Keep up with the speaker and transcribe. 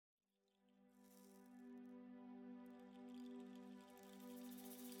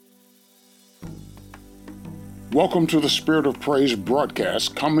Welcome to the Spirit of Praise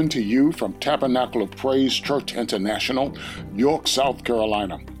broadcast, coming to you from Tabernacle of Praise Church International, York, South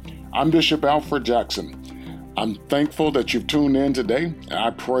Carolina. I'm Bishop Alfred Jackson. I'm thankful that you've tuned in today, and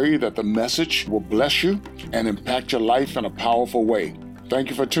I pray that the message will bless you and impact your life in a powerful way. Thank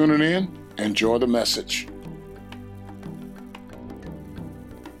you for tuning in. Enjoy the message.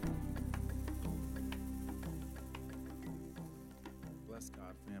 Bless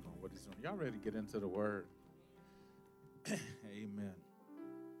God, family, what he's doing. Y'all ready to get into the word? Amen.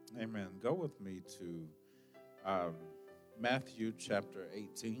 Amen. Go with me to Matthew chapter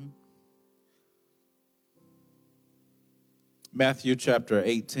 18. Matthew chapter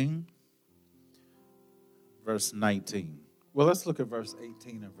 18, verse 19. Well, let's look at verse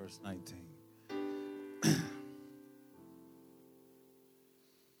 18 and verse 19.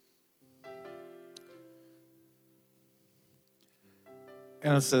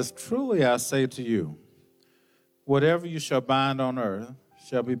 And it says, "Truly I say to you, whatever you shall bind on earth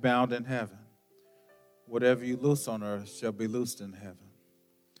shall be bound in heaven. Whatever you loose on earth shall be loosed in heaven.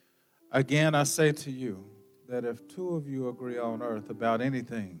 Again, I say to you that if two of you agree on earth about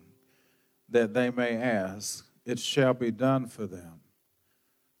anything that they may ask, it shall be done for them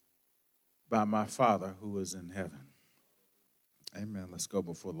by my Father who is in heaven." Amen. Let's go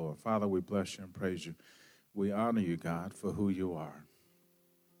before the Lord. Father, we bless you and praise you. We honor you, God, for who you are.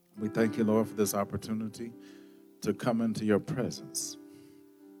 We thank you, Lord, for this opportunity to come into your presence.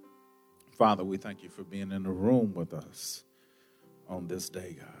 Father, we thank you for being in the room with us on this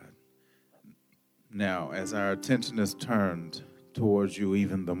day, God. Now, as our attention is turned towards you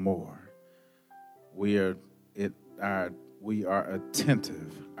even the more, we are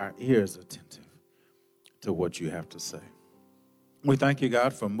attentive, our ears attentive to what you have to say. We thank you,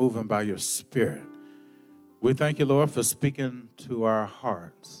 God, for moving by your Spirit. We thank you, Lord, for speaking to our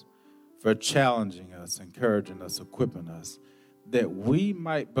hearts, for challenging us, encouraging us, equipping us, that we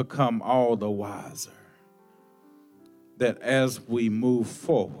might become all the wiser. That as we move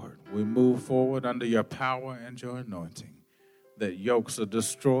forward under your power and your anointing, that yokes are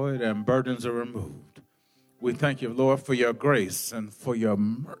destroyed and burdens are removed. We thank you, Lord, for your grace and for your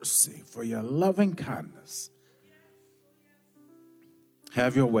mercy, for your loving kindness.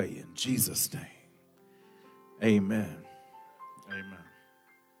 Have your way in Jesus' name. Amen. Amen.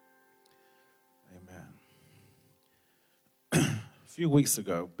 Amen. A few weeks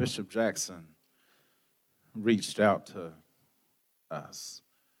ago, Bishop Jackson reached out to us,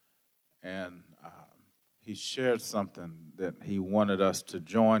 and he shared something that he wanted us to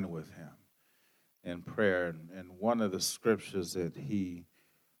join with him in prayer. And one of the scriptures that he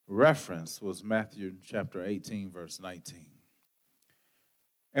referenced was Matthew chapter 18, verse 19.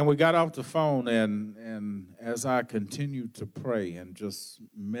 And we got off the phone, and as I continued to pray and just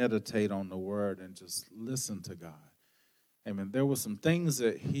meditate on the word and just listen to God, amen, there were some things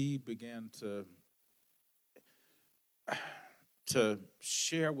that he began to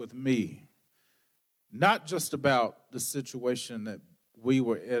share with me, not just about the situation that we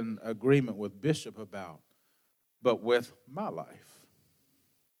were in agreement with Bishop about, but with my life.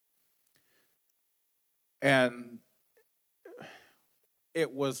 And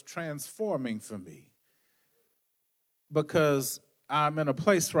it was transforming for me because I'm in a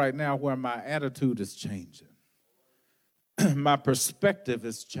place right now where my attitude is changing. My perspective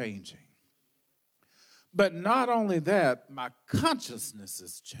is changing. But not only that, my consciousness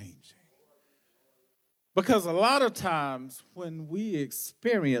is changing. Because a lot of times when we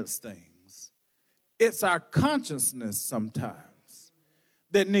experience things, it's our consciousness sometimes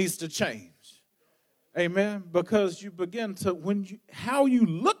that needs to change. Amen. Because you begin to, how you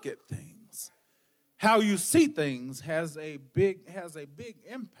look at things, how you see things has a big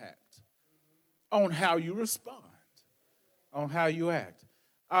impact on how you respond, on how you act.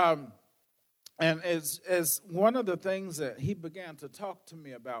 And as one of the things that he began to talk to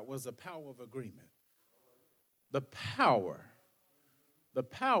me about was the power of agreement. The power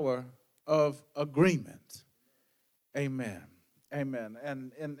of agreement. Amen. Amen.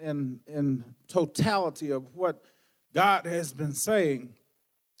 And in totality of what God has been saying,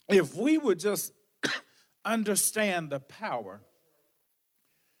 if we would just understand the power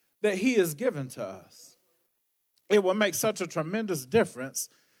that he has given to us, it will make such a tremendous difference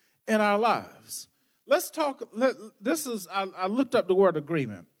in our lives. Let's talk. I looked up the word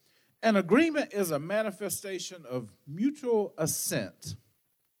agreement. An agreement is a manifestation of mutual assent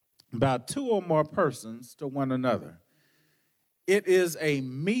by two or more persons to one another. It is a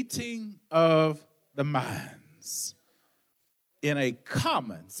meeting of the minds in a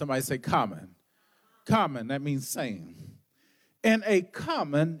common, somebody say common. Common, that means same. In a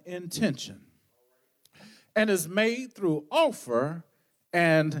common intention. and is made through offer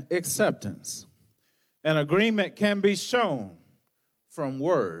and acceptance. An agreement can be shown from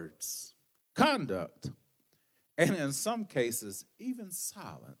words, conduct, and in some cases, even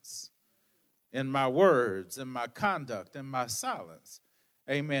silence. In my words, in my conduct, in my silence,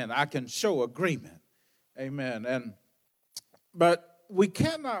 amen, I can show agreement, amen. But we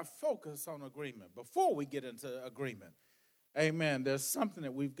cannot focus on agreement. Before we get into agreement, amen, there's something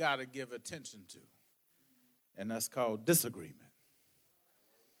that we've got to give attention to, and that's called disagreement.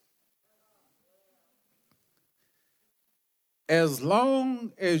 As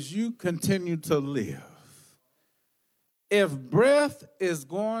long as you continue to live, if breath is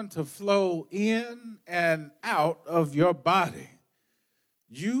going to flow in and out of your body,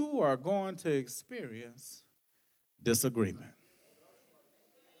 you are going to experience disagreement.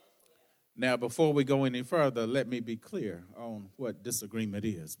 Now, before we go any further, let me be clear on what disagreement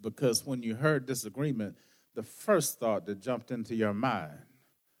is, because when you heard disagreement, the first thought that jumped into your mind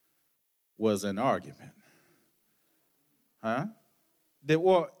was an argument. Huh?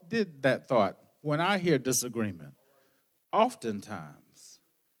 Did that thought, when I hear disagreement, oftentimes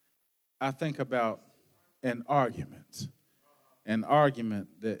I think about an argument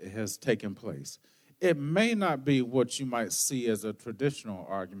that has taken place. It may not be what you might see as a traditional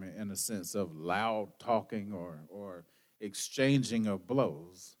argument in the sense of loud talking or exchanging of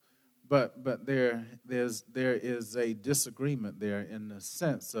blows, but there is a disagreement there in the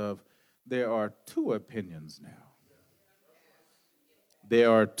sense of there are two opinions now. There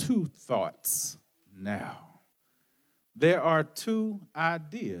are two thoughts now. There are two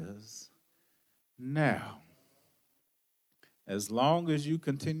ideas now. As long as you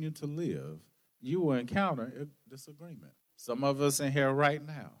continue to live, you will encounter a disagreement. Some of us in here right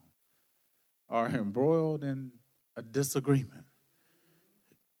now are embroiled in a disagreement.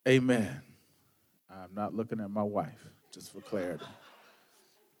 Amen. I'm not looking at my wife, just for clarity.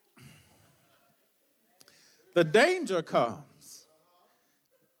 The danger comes.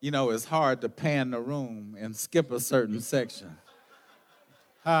 You know, it's hard to pan the room and skip a certain section.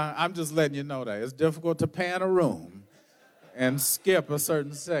 I'm just letting you know that. It's difficult to pan a room and skip a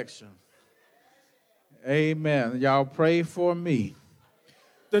certain section. Amen. Y'all pray for me.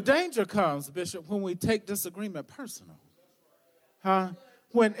 The danger comes, Bishop, when we take disagreement personal.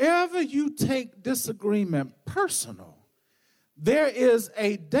 Whenever you take disagreement personal, there is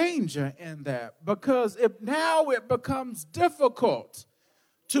a danger in that, because now it becomes difficult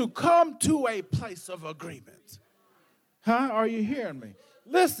to come to a place of agreement. Are you hearing me?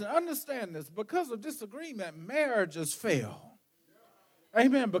 Listen, understand this. Because of disagreement, marriages fail.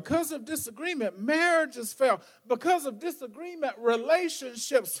 Amen. Because of disagreement, marriages fail. Because of disagreement,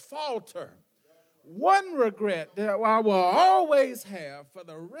 relationships falter. One regret that I will always have for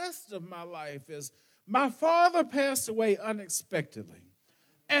the rest of my life is my father passed away unexpectedly.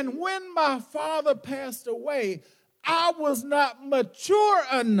 And when my father passed away, I was not mature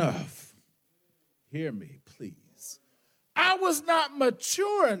enough. Hear me, please. I was not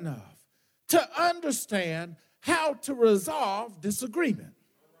mature enough to understand how to resolve disagreement.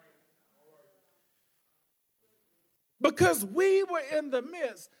 Because we were in the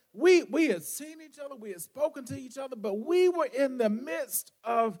midst, we had seen each other, we had spoken to each other, but we were in the midst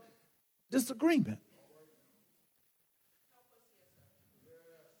of disagreement.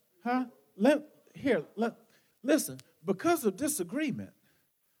 Listen, because of disagreement,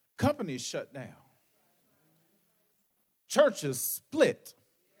 companies shut down. Churches split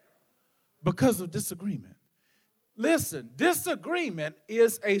because of disagreement. Listen, disagreement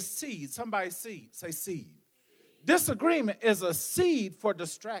is a seed. Somebody say seed. Disagreement is a seed for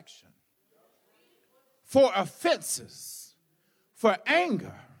distraction, for offenses, for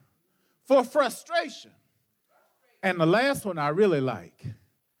anger, for frustration. And the last one I really like,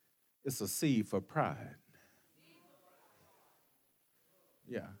 it's a seed for pride.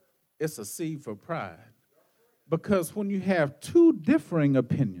 Yeah, it's a seed for pride. Because when you have two differing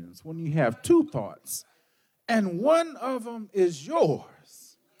opinions, when you have two thoughts, and one of them is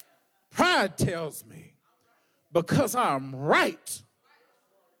yours, pride tells me, because I'm right,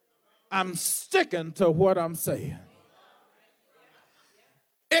 I'm sticking to what I'm saying.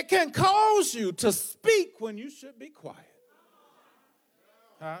 It can cause you to speak when you should be quiet.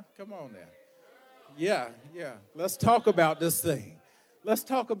 Come on now. Yeah. Let's talk about this thing.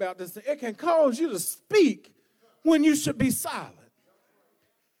 It can cause you to speak when you should be silent.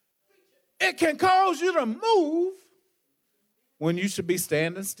 It can cause you to move when you should be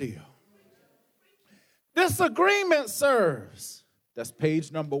standing still. Disagreement serves. That's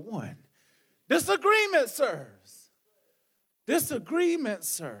page number 1. Disagreement serves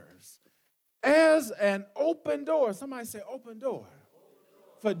as an open door. Somebody say open door.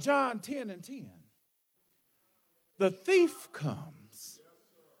 For John 10:10. The thief comes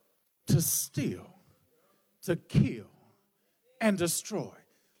to steal, to kill, and destroy.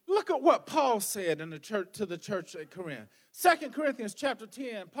 Look at what Paul said in the church to the church at Corinth. 2 Corinthians chapter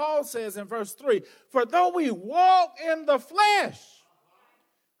 10, Paul says in verse 3, for though we walk in the flesh,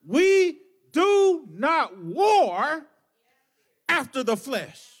 we do not war after the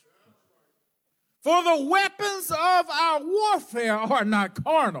flesh. For the weapons of our warfare are not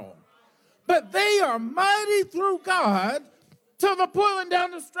carnal, but they are mighty through God to the pulling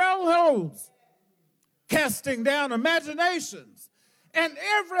down of strongholds, casting down imaginations, and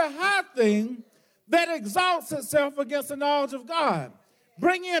every high thing that exalts itself against the knowledge of God.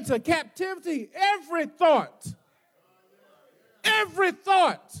 Bring into captivity every thought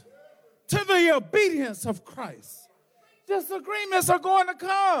to the obedience of Christ. Disagreements are going to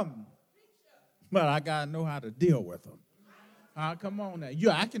come, but I got to know how to deal with them. Come on now.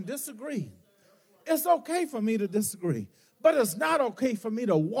 Yeah, I can disagree. It's okay for me to disagree, but it's not okay for me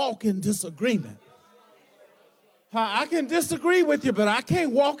to walk in disagreement. I can disagree with you, but I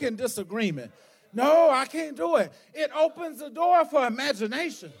can't walk in disagreement. No, I can't do it. It opens the door for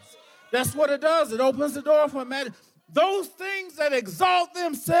imaginations. That's what it does. It opens the door for imagination. Those things that exalt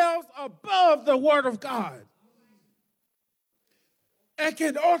themselves above the word of God and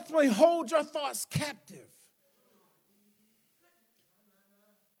can ultimately hold your thoughts captive.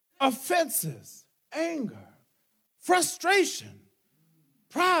 Offenses, anger, frustration,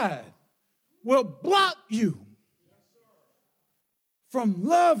 pride will block you from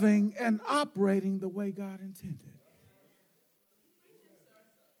loving and operating the way God intended.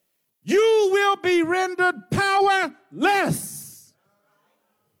 You will be rendered powerless.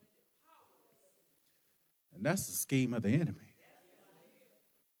 And that's the scheme of the enemy.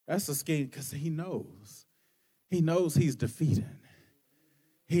 That's the scheme because he knows. He knows he's defeated.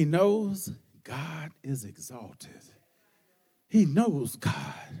 He knows God is exalted. He knows God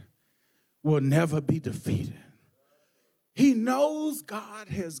will never be defeated. He knows God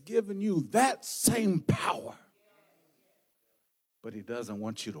has given you that same power, but he doesn't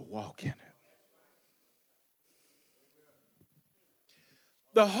want you to walk in it.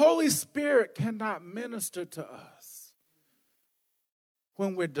 The Holy Spirit cannot minister to us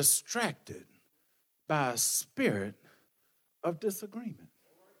when we're distracted by a spirit of disagreement.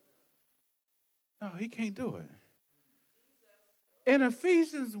 No, he can't do it. In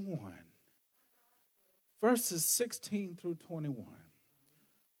Ephesians 1, verses 16 through 21.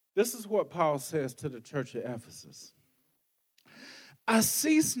 This is what Paul says to the church at Ephesus. I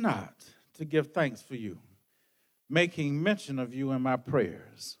cease not to give thanks for you, making mention of you in my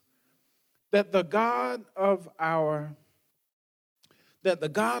prayers, that the God of our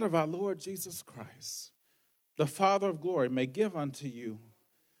Lord Jesus Christ, the Father of glory, may give unto you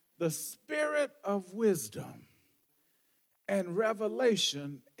the spirit of wisdom and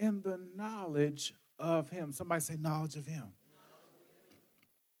revelation in the knowledge of him. Somebody say knowledge of him.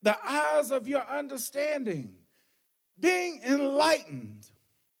 The eyes of your understanding being enlightened,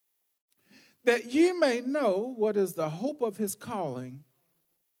 that ye may know what is the hope of his calling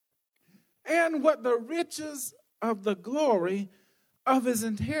and what the riches of the glory of his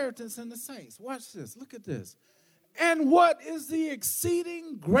inheritance in the saints. Watch this. Look at this. And what is the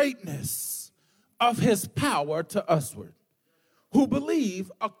exceeding greatness of his power to usward, who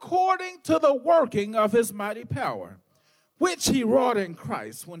believe according to the working of his mighty power, which he wrought in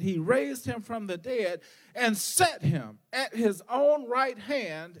Christ when he raised him from the dead and set him at his own right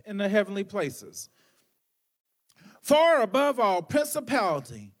hand in the heavenly places, far above all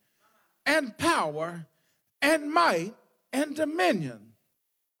principality and power and might and dominion,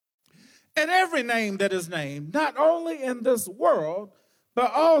 and every name that is named, not only in this world,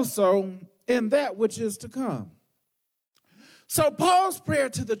 but also in that which is to come. So Paul's prayer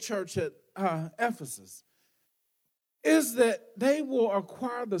to the church at Ephesus is that they will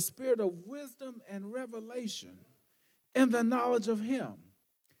acquire the spirit of wisdom and revelation in the knowledge of him,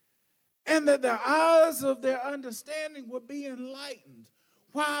 and that the eyes of their understanding will be enlightened.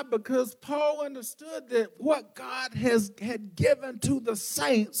 Why? Because Paul understood that what God had given to the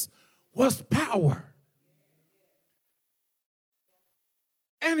saints was power.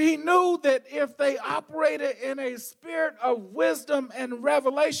 And he knew that if they operated in a spirit of wisdom and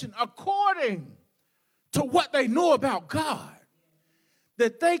revelation according to what they knew about God,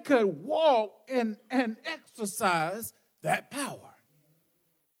 that they could walk and exercise that power.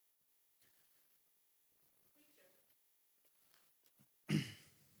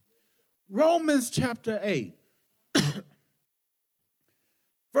 Romans chapter 8.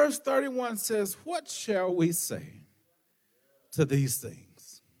 Verse 31 says, what shall we say to these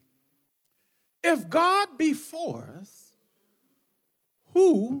things? If God be for us,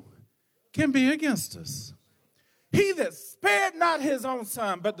 who can be against us? He that spared not his own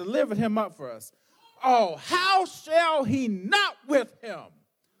son, but delivered him up for us. Oh, how shall he not with him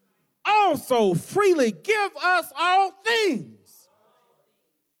also freely give us all things?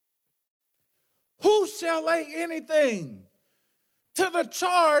 Who shall lay anything to the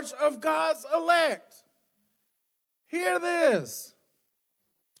charge of God's elect? Hear this.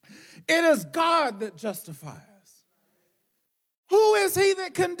 It is God that justifies. Who is he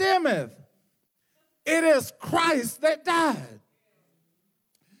that condemneth? It is Christ that died,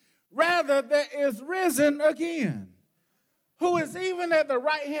 rather that is risen again, who is even at the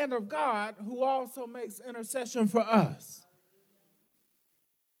right hand of God, who also makes intercession for us.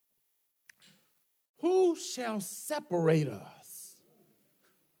 Who shall separate us?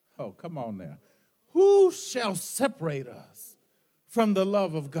 Oh, come on now. Who shall separate us from the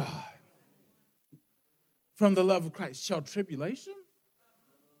love of God? From the love of Christ? Shall tribulation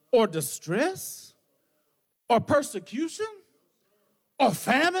or distress or persecution or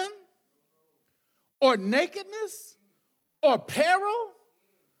famine or nakedness or peril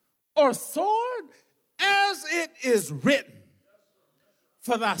or sword? As it is written,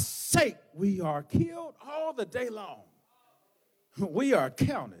 for thy sake we are killed all the day long. We are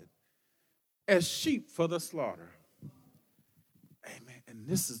counted as sheep for the slaughter. Amen. And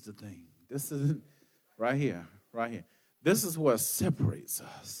this is the thing. This is right here. This is what separates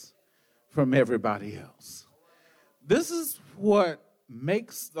us from everybody else. This is what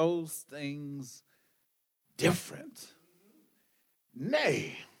makes those things different.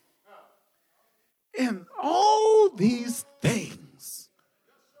 Nay, in all these things,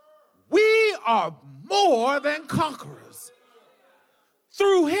 we are more than conquerors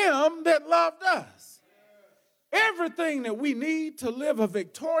through him that loved us. Everything that we need to live a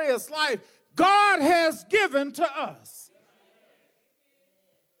victorious life, God has given to us.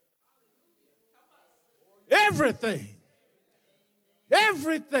 Everything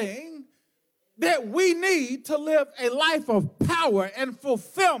that we need to live a life of power and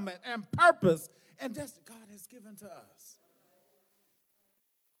fulfillment and purpose, and that's what God has given to us.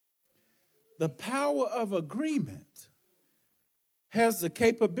 The power of agreement has the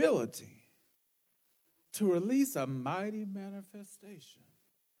capability to release a mighty manifestation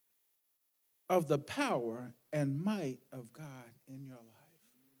of the power and might of God in your life.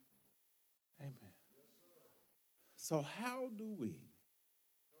 Amen. So how do we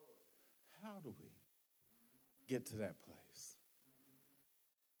get to that place?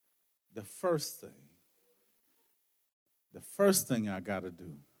 The first thing I got to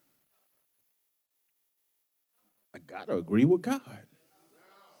do, I got to agree with God.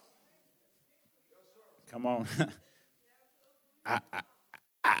 Come on.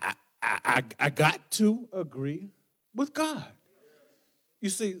 I got to agree with God. You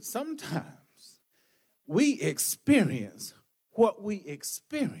see, sometimes we experience what we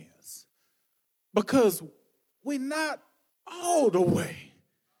experience because we're not all the way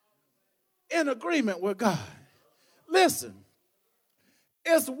in agreement with God. Listen,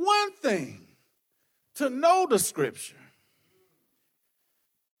 it's one thing to know the scripture.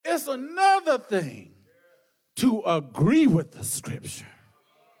 It's another thing to agree with the scripture.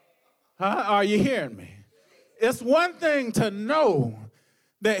 Huh? Are you hearing me? It's one thing to know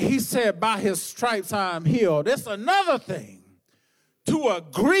that he said, by his stripes I am healed. It's another thing to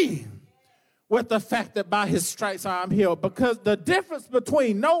agree with the fact that by his stripes I am healed. Because the difference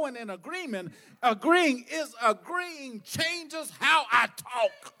between knowing and agreeing changes how I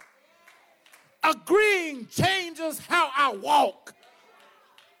talk. Agreeing changes how I walk.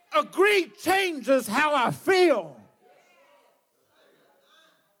 Agree changes how I feel.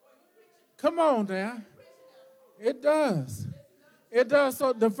 Come on now. It does. It does.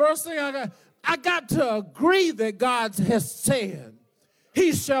 So the first thing I got to agree that God has said,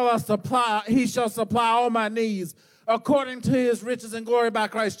 he shall supply all my needs according to his riches and glory by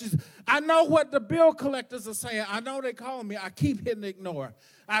Christ Jesus. I know what the bill collectors are saying. I know they call me. I keep hitting ignore.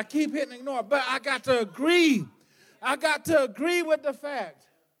 But I got to agree. I got to agree with the fact.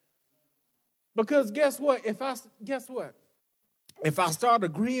 Because guess what? If I start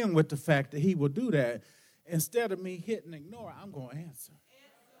agreeing with the fact that he will do that, instead of me hitting ignore, I'm going to answer.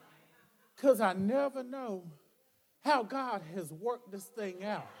 Because I never know how God has worked this thing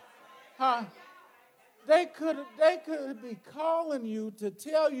out. They could be calling you to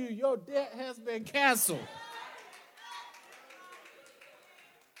tell you your debt has been canceled.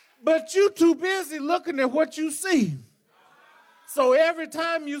 But you too busy looking at what you see. So every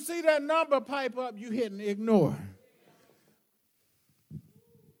time you see that number pipe up, you hitting ignore.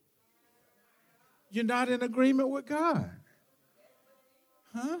 You're not in agreement with God.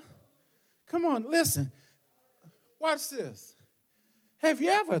 Huh? Come on, listen. Watch this. Have you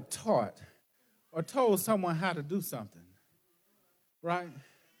ever taught or told someone how to do something? Right?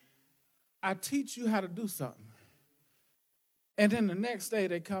 I teach you how to do something. And then the next day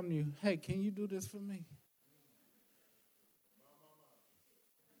they come to you, hey, can you do this for me?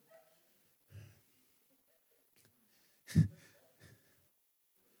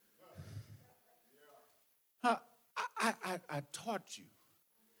 I taught you.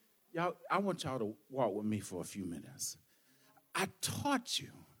 Y'all, I want y'all to walk with me for a few minutes. I taught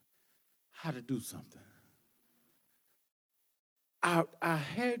you how to do something. I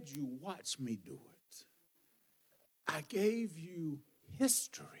had you watch me do it. I gave you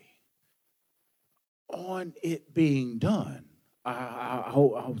history on it being done. I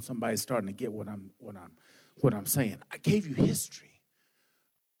hope somebody's starting to get what I'm saying. I gave you history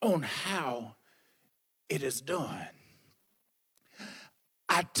on how it is done.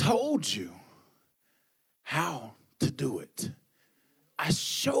 I told you how to do it. I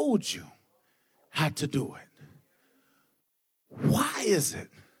showed you how to do it. Why is it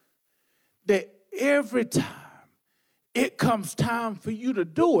that every time it comes time for you to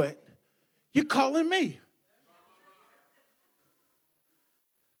do it, you're calling me?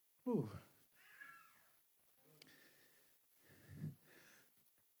 Ooh.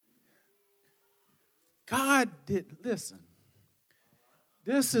 God did, listen,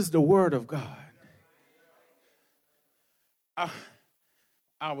 this is the word of God.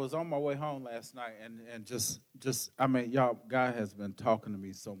 I was on my way home last night and y'all, God has been talking to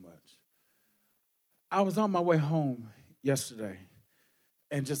me so much. I was on my way home yesterday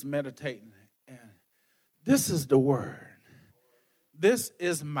and just meditating. And this is the word. This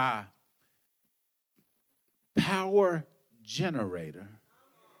is my power generator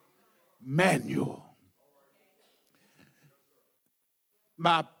manual.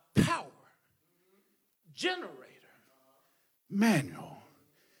 My power generator manual.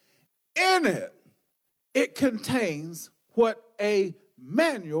 In it, it contains what a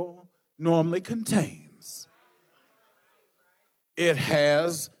manual normally contains. It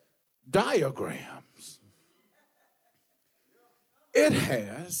has diagrams. It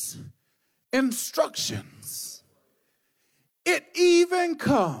has instructions. It even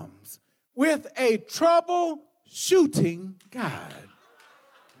comes with a troubleshooting guide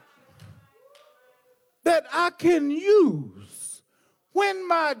that I can use when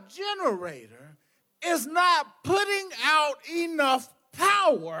my generator is not putting out enough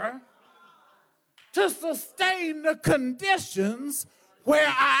power to sustain the conditions where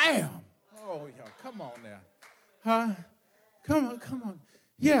I am. Oh, y'all, come on now. Huh? Come on.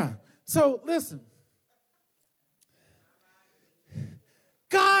 Yeah. So, listen.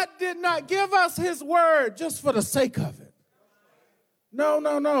 God did not give us his word just for the sake of it.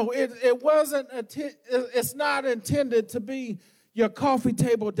 No. It wasn't. It's not intended to be your coffee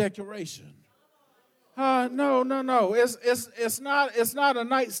table decoration. No. It's not a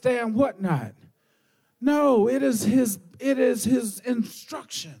nightstand whatnot. No, it is his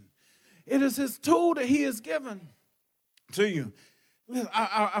instruction. It is his tool that he has given to you.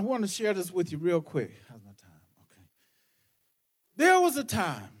 I want to share this with you real quick. How's my time? Okay. There was a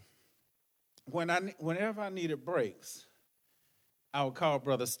time whenever I needed breaks, I would call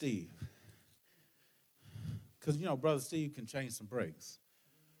Brother Steve. Because, Brother Steve can change some breaks.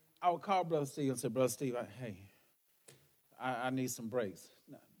 I would call Brother Steve and say, Brother Steve, I need some breaks.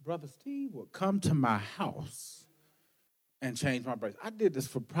 Now, Brother Steve would come to my house and change my brakes. I did this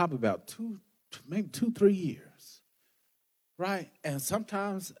for probably about maybe 2-3 years, right? And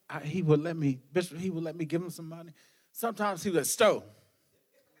sometimes he would let me give him some money. Sometimes he would Stowe.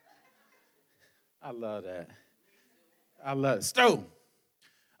 I love that. I love it. Stowe.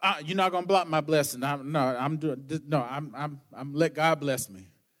 You're not gonna block my blessing. I'm let God bless me.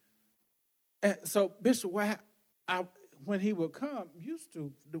 And so Bishop, when he would come,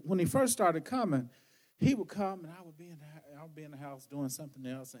 when he first started coming, he would come and I would be in the house doing something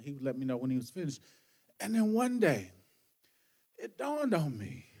else, and he would let me know when he was finished. And then one day, it dawned on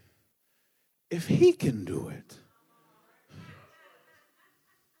me, if he can do it,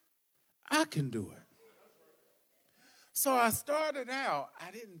 I can do it. So I started out,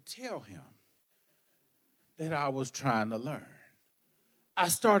 I didn't tell him that I was trying to learn. I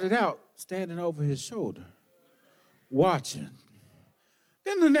started out standing over his shoulder, watching.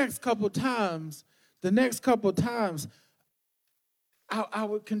 Then the next couple times, I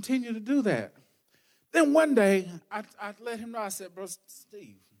would continue to do that. Then one day, I let him know. I said, Bro,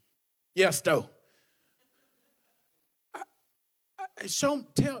 Steve. Yes, though.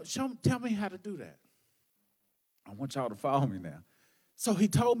 Tell me how to do that. I want y'all to follow me now. So he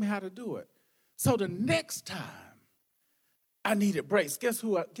told me how to do it. So the next time I needed brakes, guess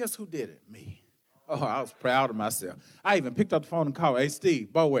who did it? Me. Oh, I was proud of myself. I even picked up the phone and called, hey,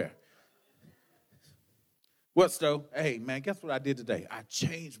 Steve, Bower. What, Stowe? Hey, man, guess what I did today? I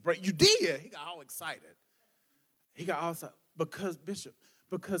changed brakes. You did? He got all excited.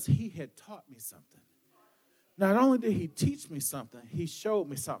 Because he had taught me something. Not only did he teach me something, he showed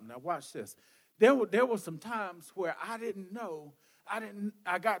me something. Now watch this. There were some times where I didn't know.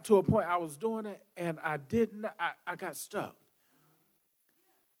 I got to a point I was doing it and I got stuck.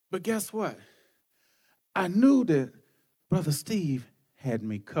 But guess what? I knew that Brother Steve had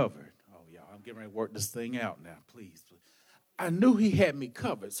me covered. Oh, y'all, I'm getting ready to work this thing out now, please. I knew he had me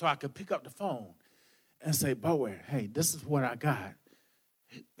covered so I could pick up the phone and say, Bower, hey, this is what I got.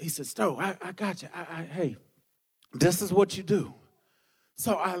 He said, Stowe, I got you. Hey, this is what you do.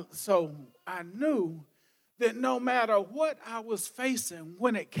 So I knew that no matter what I was facing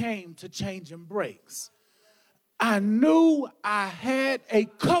when it came to changing brakes, I knew I had a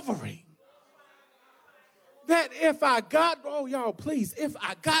covering. That if I got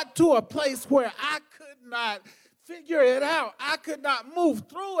to a place where I could not figure it out, I could not move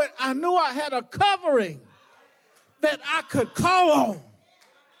through it, I knew I had a covering that I could call on.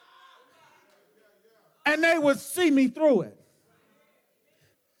 And they would see me through it.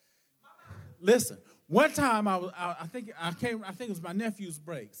 Listen, one time I think it was my nephew's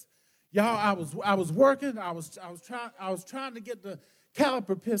brakes. Y'all, I was working. I was trying to get the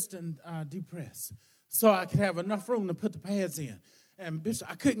caliper piston depressed so I could have enough room to put the pads in. And Bishop,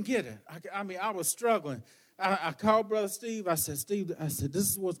 I couldn't get it. I was struggling. I called Brother Steve. I said, Steve, this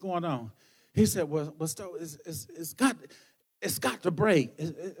is what's going on. He said, well, it's got to break.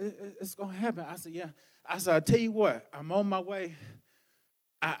 It's going to happen. I said, yeah. I said, I'll tell you what, I'm on my way.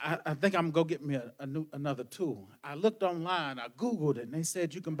 I think I'm going to go get me another tool. I looked online, I Googled it, and they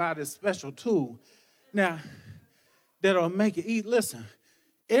said you can buy this special tool. Now, that'll make it eat. Listen,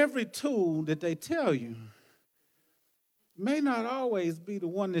 every tool that they tell you may not always be the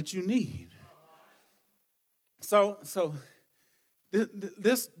one that you need. So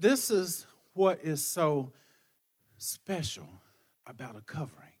this is what is so special about a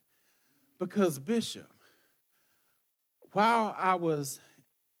covering. Because, Bishop, while I was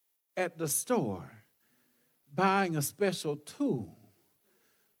at the store buying a special tool,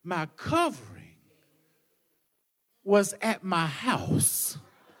 my covering was at my house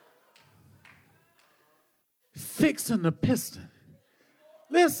fixing the piston.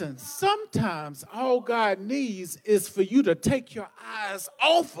 Listen, sometimes all God needs is for you to take your eyes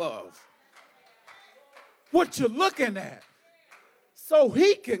off of what you're looking at so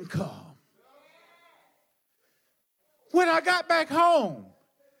he can come. When I got back home,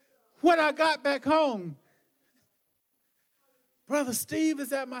 Brother Steve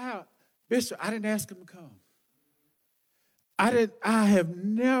is at my house. Bishop, I didn't ask him to come. I have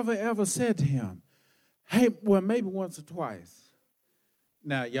never, ever said to him, hey, well, maybe once or twice.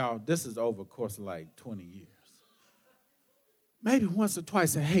 Now, y'all, this is over a course of like 20 years. Maybe once or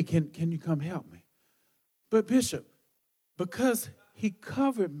twice, say, hey, can you come help me? But Bishop, because he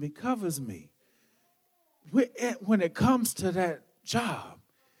covers me, when it comes to that job,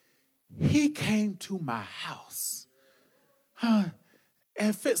 he came to my house.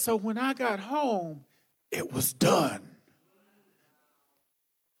 So when I got home, it was done.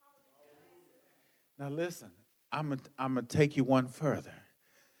 Now listen, I'm gonna take you one further.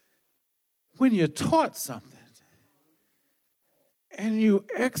 When you're taught something and you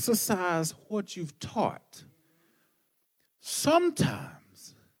exercise what you've taught,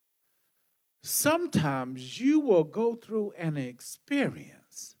 sometimes you will go through an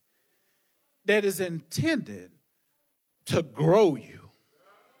experience that is intended to grow you.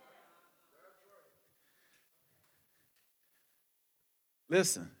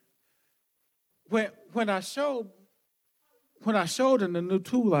 Listen, when I showed him the new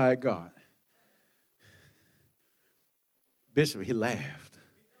tool I got, Bishop, he laughed.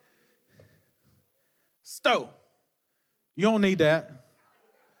 Stowe, you don't need that.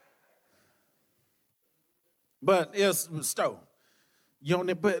 But it's Stowe. You don't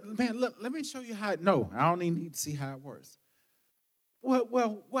need, but man, look, let me show you how. No, I don't even need to see how it works.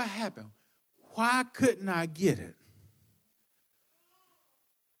 Well, what happened? Why couldn't I get it?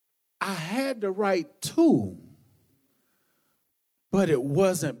 I had the right tool, but it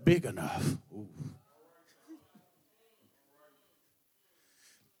wasn't big enough.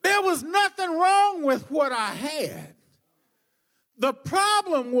 There was nothing wrong with what I had. The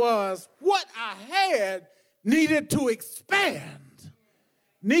problem was what I had needed to expand,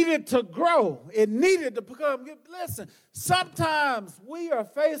 needed to grow. It needed to become, listen, sometimes we are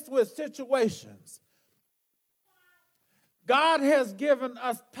faced with situations. God has given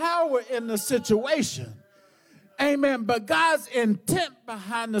us power in the situation. Amen. But God's intent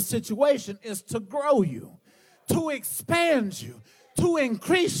behind the situation is to grow you, to expand you, to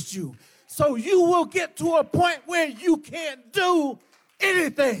increase you, so you will get to a point where you can't do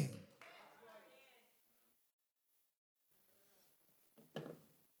anything.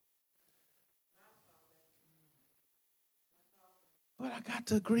 But I got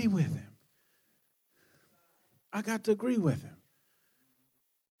to agree with him. I got to agree with him.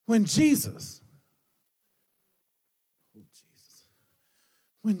 When Jesus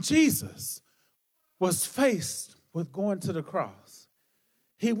was faced with going to the cross,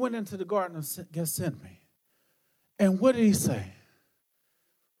 he went into the Garden of Gethsemane. And what did he say?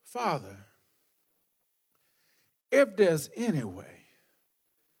 Father, if there's any way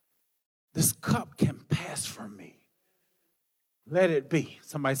this cup can pass from me, let it be.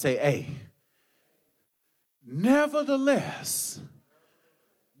 Somebody say, A. Nevertheless,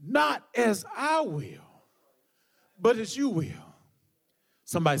 not as I will, but as you will.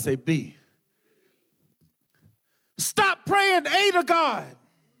 Somebody say, B. Stop praying A to God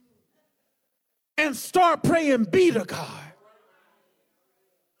and start praying B to God.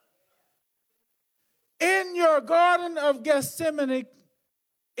 In your Garden of Gethsemane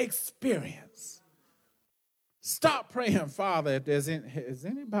experience, stop praying, Father, if there's has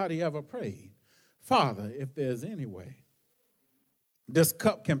anybody ever prayed? Father, if there's any way this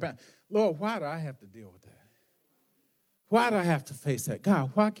cup can pass. Lord, why do I have to deal with that? Why do I have to face that?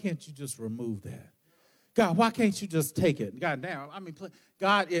 God, why can't you just remove that? God, why can't you just take it? God, now,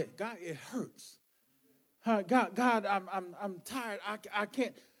 God, it hurts. God, I'm tired. I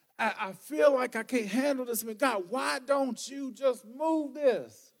can't. I feel like I can't handle this. God, why don't you just move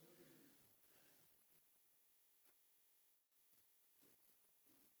this?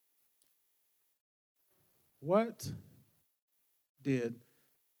 What did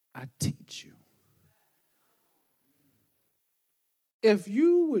I teach you? If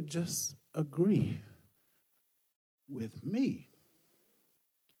you would just agree with me,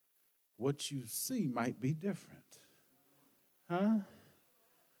 what you see might be different. Huh?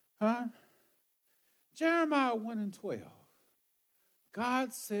 Jeremiah 1:12.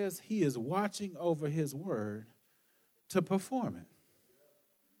 God says he is watching over his word to perform it.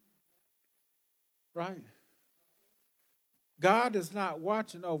 Right? God is not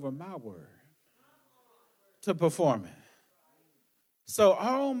watching over my word to perform it. So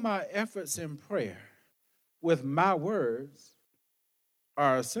all my efforts in prayer with my words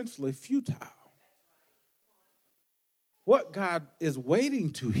are essentially futile. What God is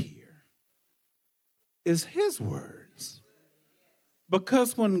waiting to hear is his words.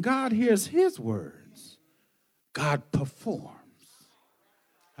 Because when God hears his words, God performs.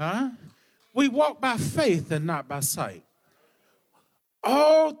 We walk by faith and not by sight.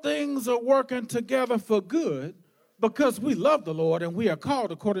 All things are working together for good because we love the Lord and we are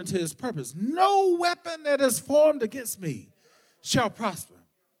called according to his purpose. No weapon that is formed against me shall prosper.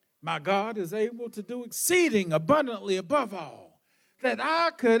 My God is able to do exceeding abundantly above all that I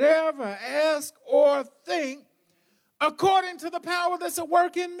could ever ask or think, according to the power that's at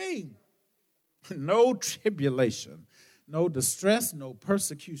work in me. No tribulation, no distress, no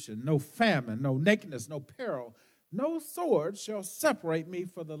persecution, no famine, no nakedness, no peril, no sword shall separate me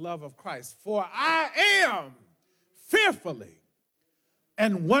from the love of Christ. For I am fearfully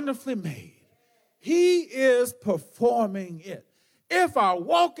and wonderfully made. He is performing it. If I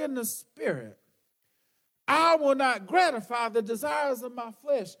walk in the Spirit, I will not gratify the desires of my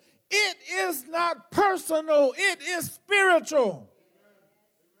flesh. It is not personal, it is spiritual.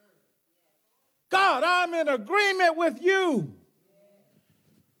 God, I'm in agreement with you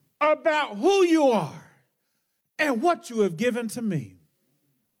about who you are and what you have given to me.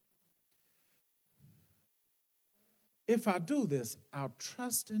 If I do this, I'll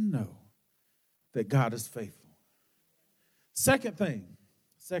trust and know that God is faithful. Second thing,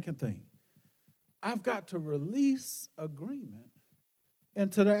 I've got to release agreement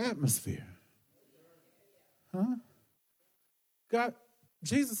into the atmosphere. God,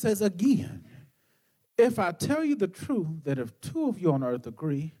 Jesus says again, if I tell you the truth that if two of you on earth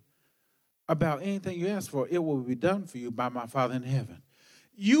agree about anything you ask for, it will be done for you by my Father in heaven.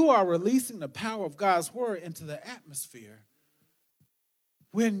 You are releasing the power of God's word into the atmosphere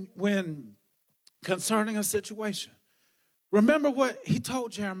when concerning a situation. Remember what he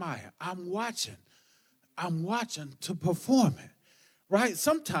told Jeremiah, I'm watching to perform it, right?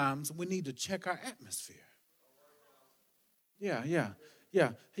 Sometimes we need to check our atmosphere. Yeah.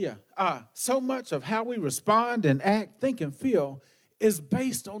 So much of how we respond and act, think, and feel is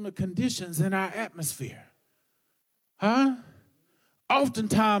based on the conditions in our atmosphere.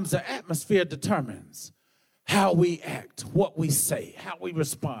 Oftentimes the atmosphere determines how we act, what we say, how we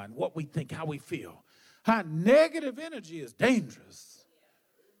respond, what we think, how we feel. Negative energy is dangerous.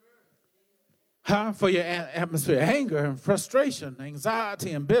 For your atmosphere, anger and frustration,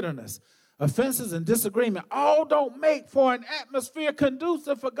 anxiety and bitterness, offenses and disagreement, all don't make for an atmosphere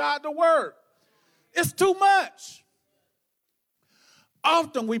conducive for God to work. It's too much.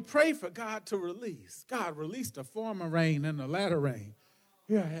 Often we pray for God to release. God, release the former rain and the latter rain.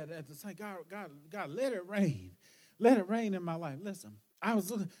 Here I had to say, God, let it rain. Let it rain in my life. Listen, I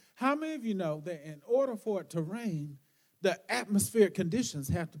was looking. How many of you know that in order for it to rain, the atmospheric conditions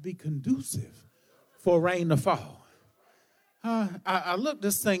have to be conducive for rain to fall? I looked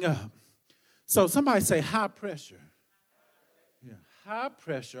this thing up. So somebody say high pressure. Yeah. High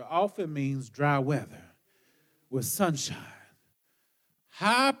pressure often means dry weather with sunshine.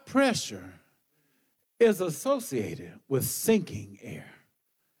 High pressure is associated with sinking air.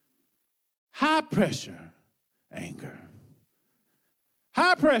 High pressure, anger.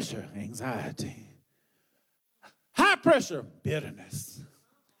 High pressure, anxiety. High pressure, bitterness.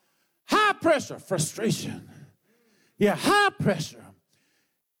 High pressure, frustration. Yeah, high pressure.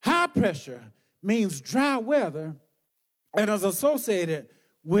 High pressure means dry weather and is associated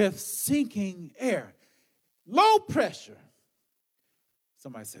with sinking air. Low pressure.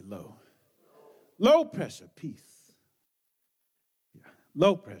 Somebody say low. Low pressure, peace. Yeah.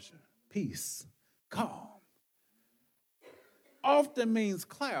 Low pressure, peace, calm. Often means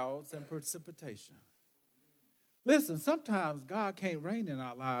clouds and precipitation. Listen, sometimes God can't rain in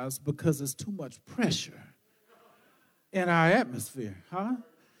our lives because there's too much pressure in our atmosphere,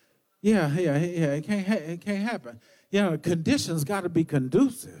 Yeah, it can't happen. Conditions got to be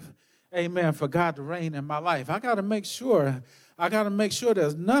conducive, amen, for God to reign in my life. I got to make sure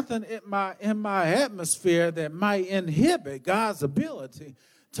there's nothing in my atmosphere that might inhibit God's ability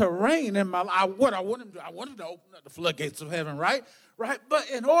to reign in my life. What I want him to do, I want him to open up the floodgates of heaven, right? But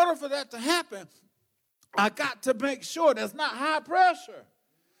in order for that to happen, I got to make sure there's not high pressure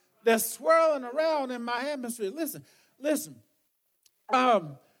that's swirling around in my atmosphere. Listen.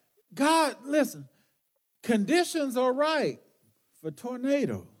 God, listen, conditions are right for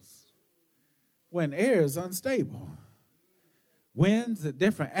tornadoes when air is unstable. Winds at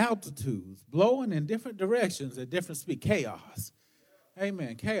different altitudes, blowing in different directions at different speed. Chaos.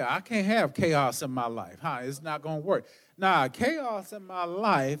 Amen. Chaos. I can't have chaos in my life. It's not going to work. Chaos in my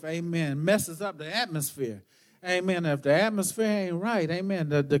life, amen, messes up the atmosphere. Amen. If the atmosphere ain't right, amen,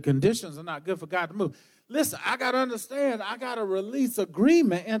 the conditions are not good for God to move. Listen, I got to understand, I got to release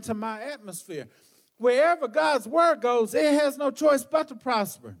agreement into my atmosphere. Wherever God's word goes, it has no choice but to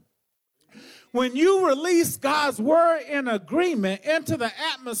prosper. When you release God's word in agreement into the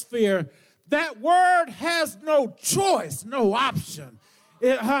atmosphere, that word has no choice, no option.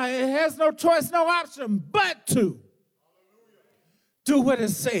 It has no choice, no option but to do what it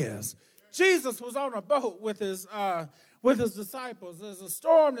says. Jesus was on a boat with his disciples. There's a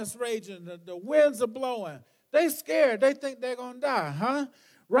storm that's raging. The winds are blowing. They scared. They think they're going to die,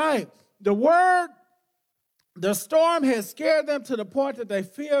 Right. The storm has scared them to the point that they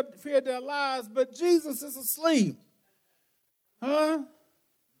feared their lives, but Jesus is asleep.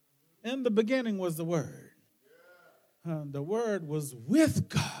 In the beginning was the Word. The Word was with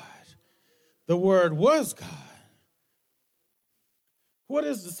God. The Word was God. What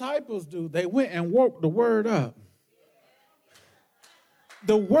his disciples do, they went and woke the Word up.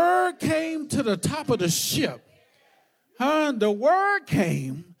 The Word came to the top of the ship. The Word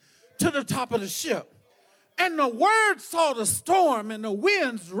came to the top of the ship. And the Word saw the storm and the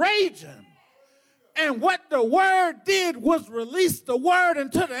winds raging. And what the Word did was release the Word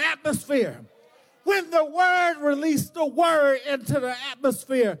into the atmosphere. When the Word released the Word into the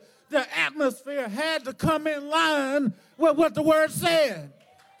atmosphere had to come in line with what the Word said.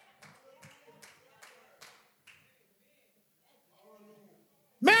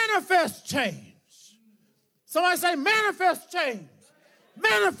 Manifest change. Somebody say manifest change.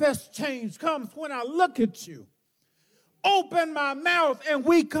 Manifest change comes when I look at you, open my mouth, and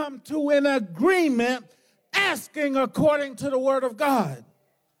we come to an agreement asking according to the word of God.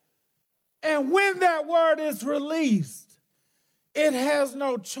 And when that word is released, it has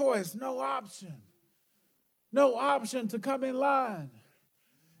no choice, no option to come in line.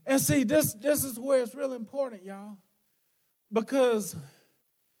 And see, this is where it's real important, y'all. Because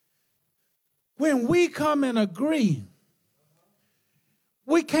when we come and agree,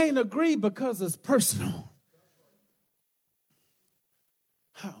 we can't agree because it's personal.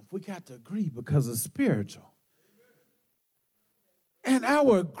 We got to agree because it's spiritual. And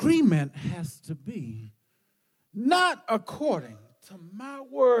our agreement has to be not according to my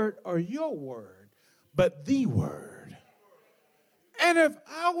word or your word, but the word. And if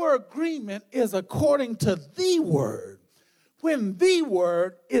our agreement is according to the word, when the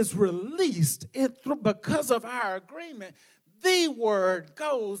word is released because of our agreement, the word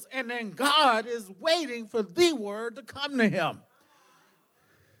goes, and then God is waiting for the word to come to him.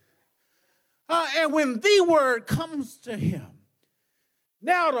 And when the word comes to him,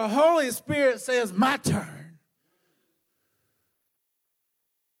 now the Holy Spirit says, my turn.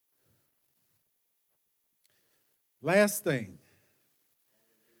 Last thing.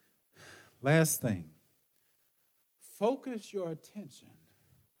 Focus your attention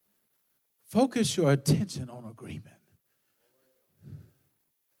on agreement.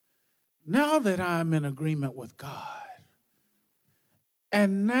 Now that I'm in agreement with God,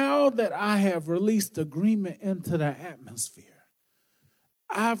 and now that I have released agreement into the atmosphere,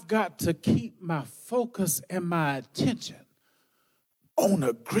 I've got to keep my focus and my attention on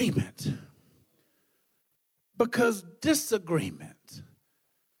agreement. Because disagreement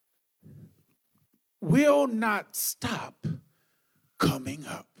will not stop coming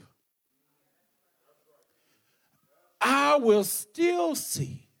up. I will still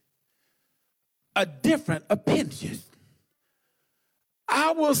see a different opinion.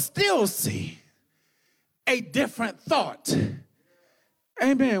 I will still see a different thought.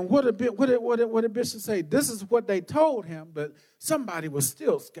 Amen. What did Bishop say? This is what they told him, but somebody was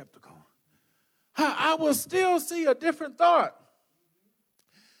still skeptical. I will still see a different thought.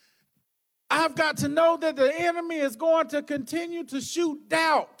 I've got to know that the enemy is going to continue to shoot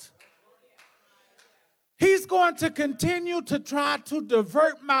doubt. He's going to continue to try to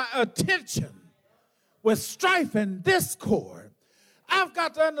divert my attention with strife and discord. I've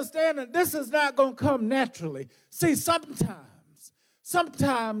got to understand that this is not going to come naturally. See,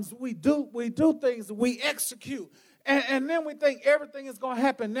 sometimes we do things, we execute, and then we think everything is going to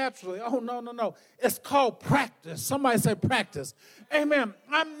happen naturally. Oh, no. It's called practice. Somebody say practice. Amen.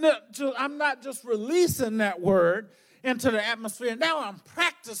 I'm not just releasing that word into the atmosphere. Now I'm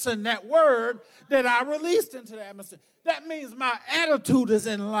practicing that word that I released into the atmosphere. That means my attitude is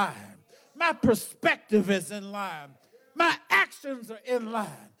in line. My perspective is in line. My actions are in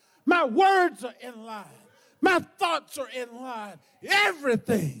line. My words are in line. My thoughts are in line.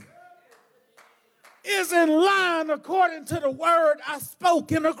 Everything is in line according to the word I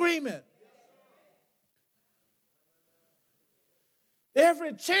spoke in agreement.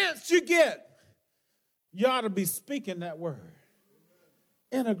 Every chance you get, you ought to be speaking that word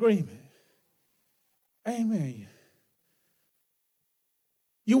in agreement. Amen.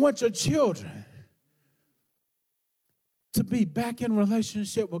 You want your children to be back in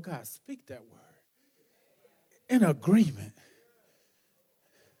relationship with God. Speak that word in agreement.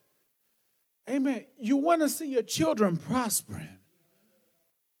 Amen. You want to see your children prospering,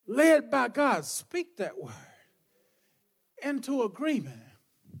 led by God. Speak that word into agreement.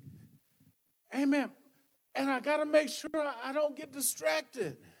 Amen. And I got to make sure I don't get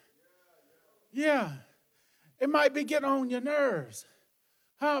distracted. Yeah. It might be getting on your nerves.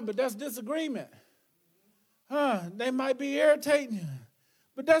 But that's disagreement. They might be irritating you.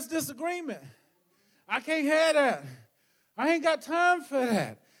 But that's disagreement. I can't have that. I ain't got time for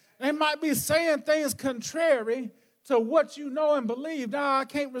that. They might be saying things contrary to what you know and believe. No, I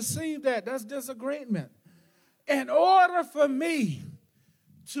can't receive that. That's disagreement. In order for me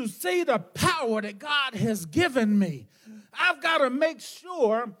to see the power that God has given me, I've got to make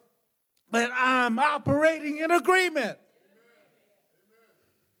sure that I'm operating in agreement.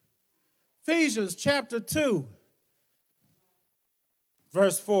 Ephesians chapter 2,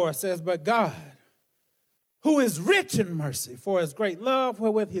 verse 4 says, but God, who is rich in mercy, for his great love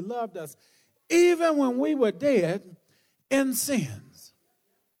wherewith he loved us, even when we were dead in sins,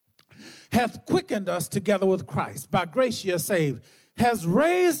 hath quickened us together with Christ. By grace ye are saved, has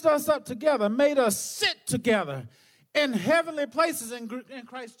raised us up together, made us sit together in heavenly places in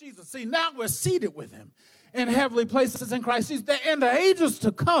Christ Jesus. See, now we're seated with him in heavenly places in Christ Jesus, that in the ages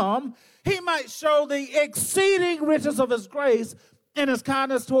to come, he might show the exceeding riches of his grace and his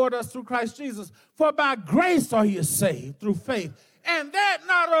kindness toward us through Christ Jesus. For by grace are you saved through faith, and that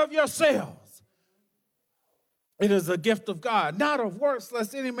not of yourselves. It is a gift of God, not of works,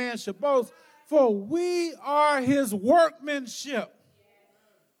 lest any man should boast. For we are his workmanship,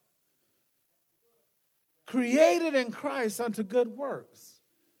 created in Christ unto good works.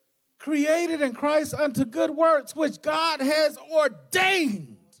 Created in Christ unto good works, which God has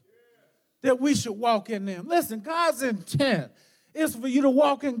ordained that we should walk in them. Listen, God's intent is for you to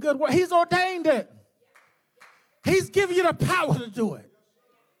walk in good works. He's ordained it. He's given you the power to do it.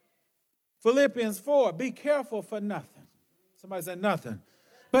 Philippians 4, be careful for nothing. Somebody said nothing.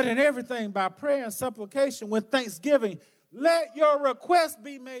 But in everything, by prayer and supplication with thanksgiving, let your requests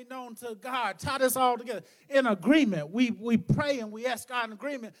be made known to God. Tie this all together. In agreement, we pray and we ask God in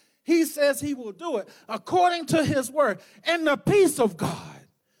agreement. He says he will do it according to his word. And the peace of God,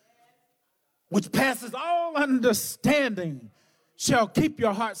 which passes all understanding, shall keep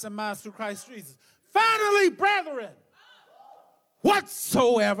your hearts and minds through Christ Jesus. Finally, brethren,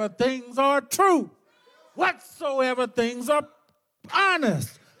 whatsoever things are true, whatsoever things are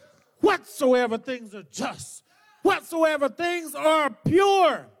honest, whatsoever things are just, whatsoever things are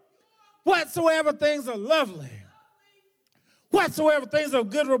pure, whatsoever things are lovely, whatsoever things of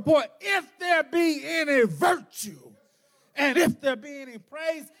good report, if there be any virtue, and if there be any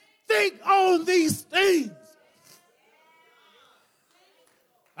praise, think on these things.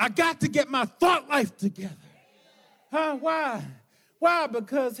 I got to get my thought life together. Why? Why?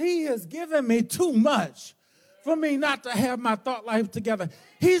 Because he has given me too much for me not to have my thought life together.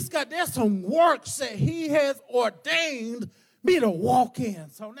 There's some works that he has ordained me to walk in.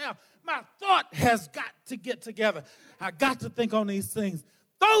 So now my thought has got to get together. I got to think on these things.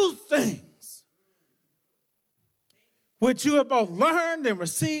 Those things which you have both learned and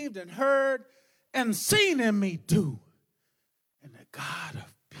received and heard and seen in me do. And the God of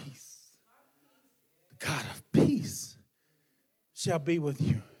peace shall be with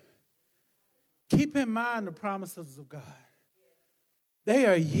you. Keep in mind the promises of God. They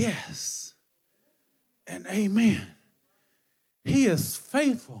are yes and amen. He is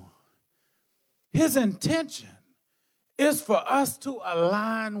faithful. His intention is for us to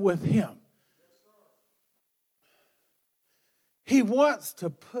align with him. He wants to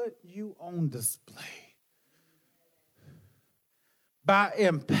put you on display by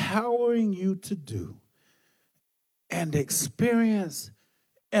empowering you to do and experience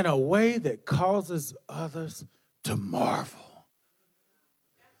in a way that causes others to marvel.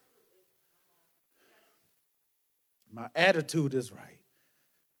 My attitude is right.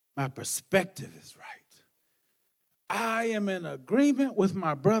 My perspective is right. I am in agreement with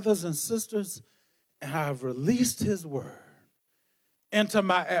my brothers and sisters, and I've released his word into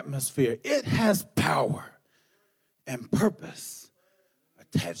my atmosphere. It has power and purpose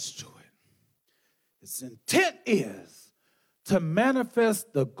attached to it. Its intent is to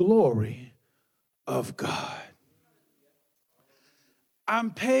manifest the glory of God. I'm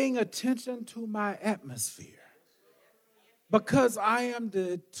paying attention to my atmosphere because I am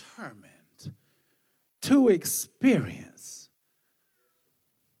determined to experience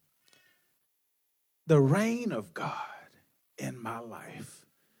the reign of God in my life.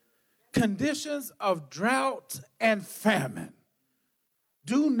 Conditions of drought and famine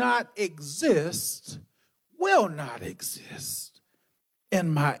do not exist, will not exist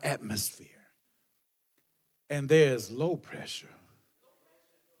in my atmosphere. And there's low pressure,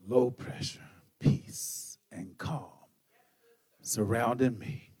 peace, and calm surrounding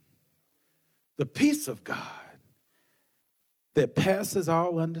me. The peace of God that passes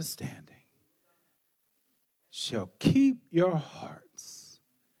all understanding shall keep your hearts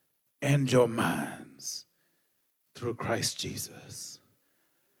and your minds through Christ Jesus.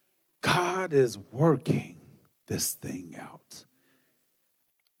 God is working this thing out.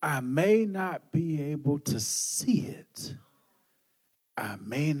 I may not be able to see it. I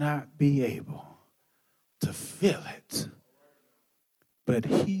may not be able to feel it. But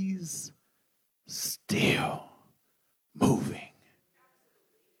he's still moving.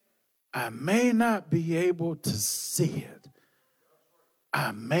 I may not be able to see it.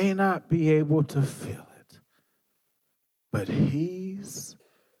 I may not be able to feel it. But he's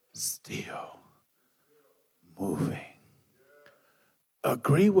still moving.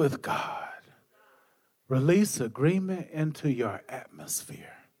 Agree with God. Release agreement into your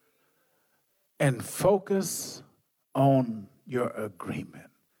atmosphere and focus on your agreement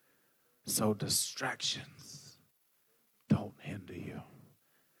so distractions don't hinder you.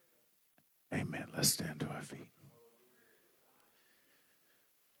 Amen. Let's stand to our feet.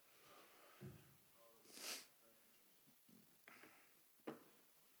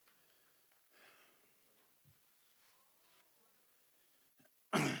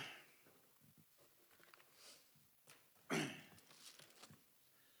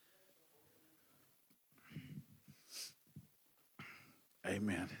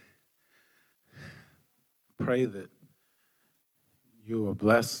 Amen. pray that you were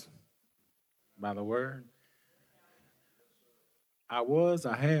blessed by the word. I was,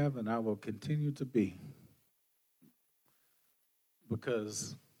 I have, and I will continue to be.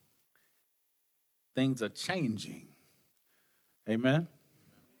 Because things are changing. Amen?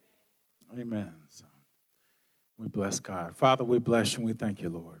 Amen. So we bless God. Father, we bless you and we thank you,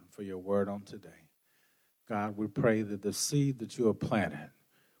 Lord, for your word on today. God, we pray that the seed that you have planted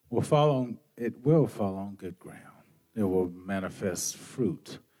will fall on good ground. It will manifest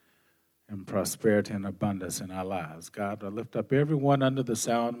fruit and prosperity and abundance in our lives. God, I lift up everyone under the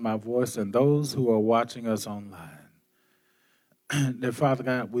sound of my voice and those who are watching us online. That, Father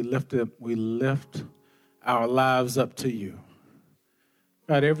God, we lift our lives up to you.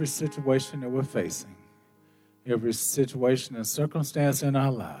 God, every situation that we're facing, every situation and circumstance in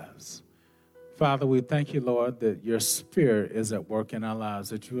our lives, Father, we thank you, Lord, that your spirit is at work in our lives,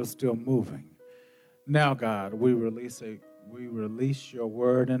 that you are still moving. Now, God, we release your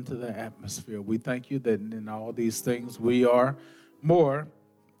word into the atmosphere. We thank you that in all these things we are more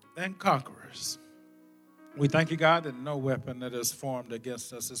than conquerors. We thank you, God, that no weapon that is formed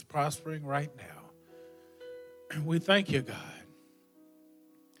against us is prospering right now. We thank you, God,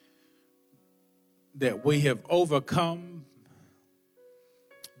 that we have overcome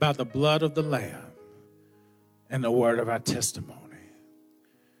by the blood of the Lamb and the word of our testimony.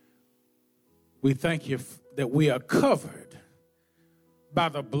 We thank you that we are covered by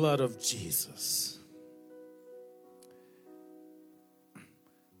the blood of Jesus.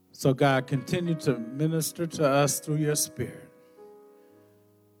 So, God, continue to minister to us through your Spirit,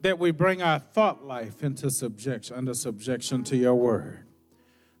 that we bring our thought life into under subjection to your word,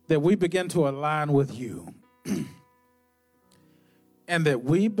 that we begin to align with you, and that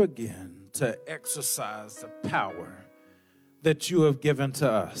we begin to exercise the power that you have given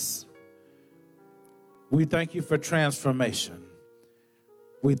to us. We thank you for transformation.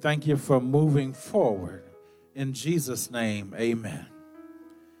 We thank you for moving forward. In Jesus' name, amen.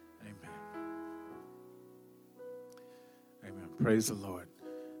 Amen. Praise the Lord.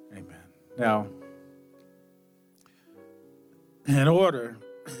 Amen. Now, in order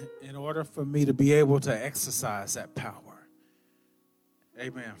for me to be able to exercise that power,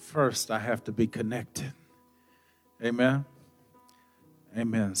 amen, first I have to be connected. Amen.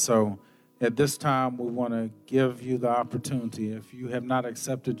 Amen. So at this time, we want to give you the opportunity. If you have not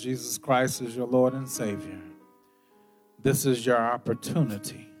accepted Jesus Christ as your Lord and Savior, this is your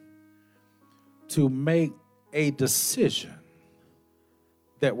opportunity to make a decision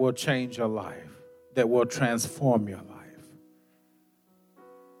that will change your life, that will transform your life.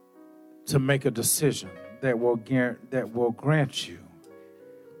 To make a decision that will grant you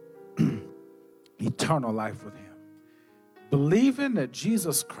eternal life with him. Believing that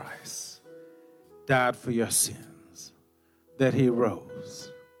Jesus Christ died for your sins, that he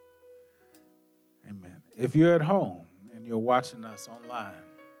rose. Amen. If you're at home and you're watching us online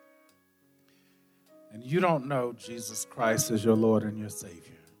and you don't know Jesus Christ as your Lord and your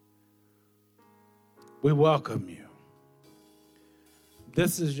Savior, we welcome you.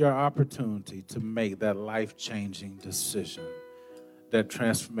 This is your opportunity to make that life-changing decision, that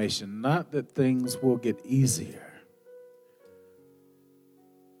transformation. Not that things will get easier,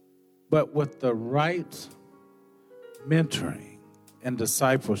 but with the right mentoring and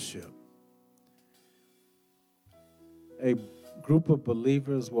discipleship, a group of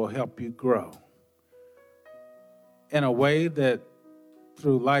believers will help you grow in a way that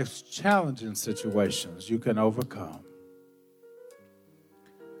through life's challenging situations you can overcome.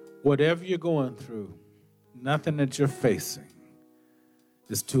 Whatever you're going through, nothing that you're facing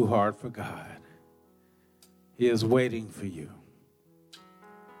is too hard for God. He is waiting for you.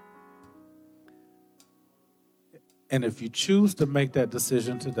 And if you choose to make that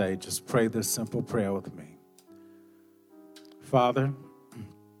decision today, just pray this simple prayer with me. Father,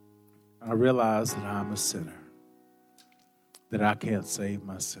 I realize that I'm a sinner, that I can't save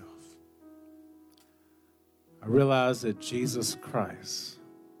myself. I realize that Jesus Christ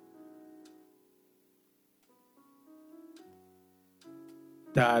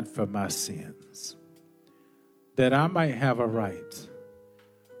died for my sins, that I might have a right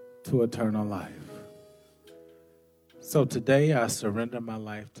to eternal life. So today I surrender my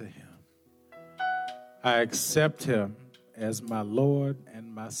life to him. I accept him as my Lord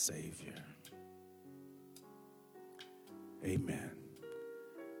and my Savior. Amen.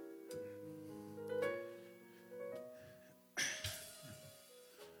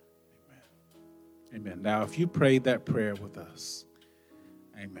 Amen. Now, if you prayed that prayer with us,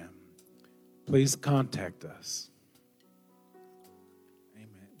 amen, please contact us.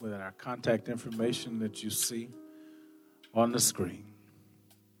 Amen. with our contact information that you see on the screen.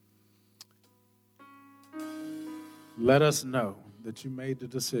 Let us know that you made the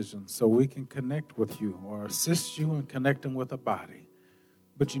decision so we can connect with you or assist you in connecting with a body.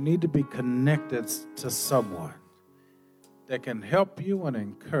 But you need to be connected to someone that can help you and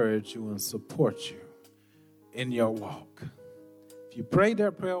encourage you and support you in your walk. If you prayed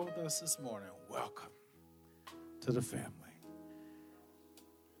that prayer with us this morning, welcome to the family.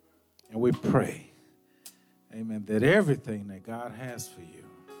 And we pray, amen, that everything that God has for you,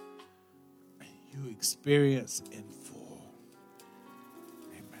 you experience in full.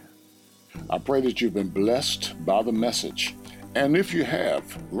 Amen. I pray that you've been blessed by the message. And if you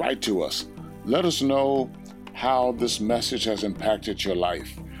have, write to us. Let us know how this message has impacted your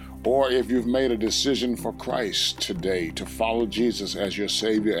life. Or if you've made a decision for Christ today to follow Jesus as your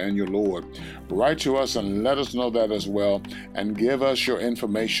Savior and your Lord, write to us and let us know that as well, and give us your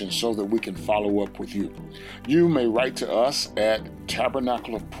information so that we can follow up with you. You may write to us at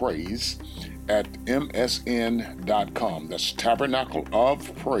Tabernacle of Praise at msn.com. That's Tabernacle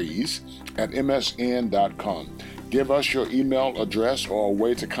of Praise at msn.com. Give us your email address or a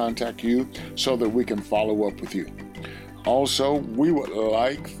way to contact you so that we can follow up with you. Also, we would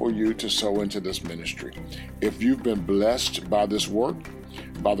like for you to sow into this ministry. If you've been blessed by this work,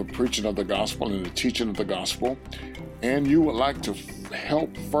 by the preaching of the gospel and the teaching of the gospel, and you would like to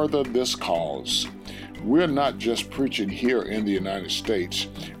help further this cause, we're not just preaching here in the United States.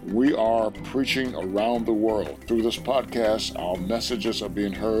 We are preaching around the world. Through this podcast, our messages are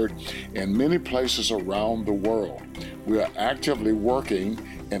being heard in many places around the world. We are actively working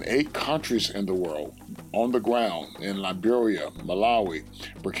in 8 countries in the world, on the ground in Liberia, Malawi,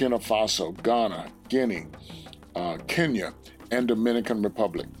 Burkina Faso, Ghana, Guinea, Kenya, and Dominican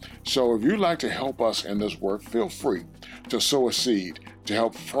Republic. So if you'd like to help us in this work, feel free to sow a seed to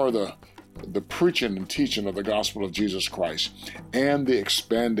help further the preaching and teaching of the gospel of Jesus Christ and the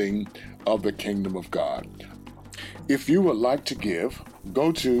expanding of the kingdom of God. If you would like to give,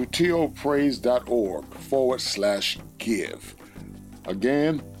 go to topraise.org/give.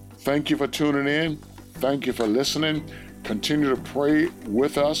 Again, thank you for tuning in. Thank you for listening. Continue to pray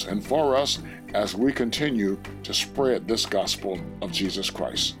with us and for us as we continue to spread this gospel of Jesus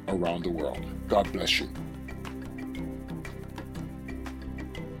Christ around the world. God bless you.